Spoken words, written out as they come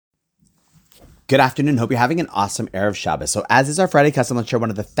Good afternoon. Hope you're having an awesome Erev Shabbos. So as is our Friday custom, let's share one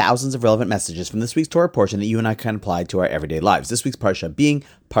of the thousands of relevant messages from this week's Torah portion that you and I can apply to our everyday lives. This week's Parsha being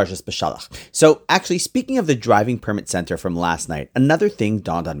Parshas Beshalach. So actually, speaking of the driving permit center from last night, another thing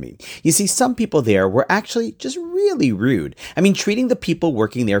dawned on me. You see, some people there were actually just really rude. I mean, treating the people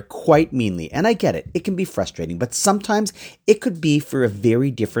working there quite meanly. And I get it. It can be frustrating, but sometimes it could be for a very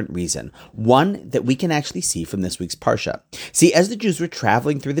different reason. One that we can actually see from this week's Parsha. See, as the Jews were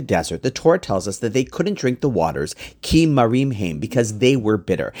traveling through the desert, the Torah tells us that they couldn't drink the waters, ki marim heim, because they were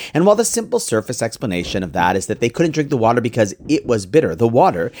bitter. And while the simple surface explanation of that is that they couldn't drink the water because it was bitter, the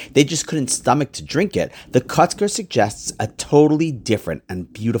water, they just couldn't stomach to drink it, the Kotzker suggests a totally different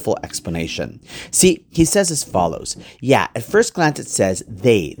and beautiful explanation. See, he says as follows. Yeah, at first glance it says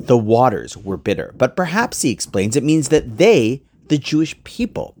they, the waters, were bitter. But perhaps, he explains, it means that they, the Jewish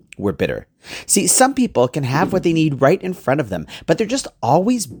people, were bitter. See, some people can have what they need right in front of them, but they're just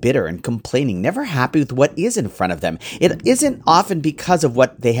always bitter and complaining, never happy with what is in front of them. It isn't often because of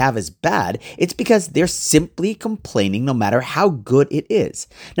what they have is bad, it's because they're simply complaining no matter how good it is.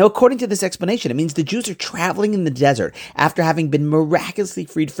 Now, according to this explanation, it means the Jews are traveling in the desert after having been miraculously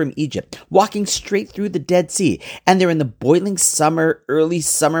freed from Egypt, walking straight through the Dead Sea, and they're in the boiling summer, early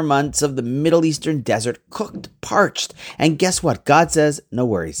summer months of the Middle Eastern desert, cooked, parched. And guess what? God says, no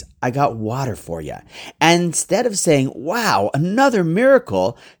worries, I got water for you. And instead of saying, wow, another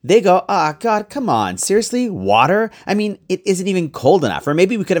miracle, they go, God, come on, seriously, water? I mean, it isn't even cold enough. Or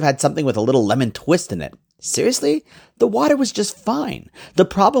maybe we could have had something with a little lemon twist in it. Seriously? The water was just fine. The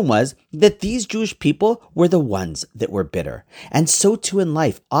problem was that these Jewish people were the ones that were bitter. And so too in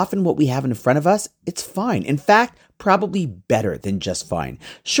life, often what we have in front of us, it's fine. In fact, probably better than just fine.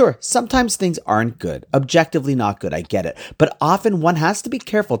 Sure, sometimes things aren't good, objectively not good, I get it. But often one has to be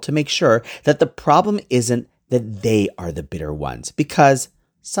careful to make sure that the problem isn't that they are the bitter ones, because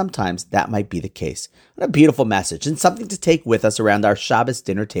sometimes that might be the case. What a beautiful message, and something to take with us around our Shabbos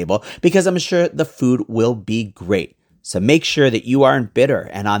dinner table, because I'm sure the food will be great. So make sure that you aren't bitter.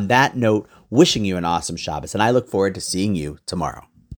 And on that note, wishing you an awesome Shabbos, and I look forward to seeing you tomorrow.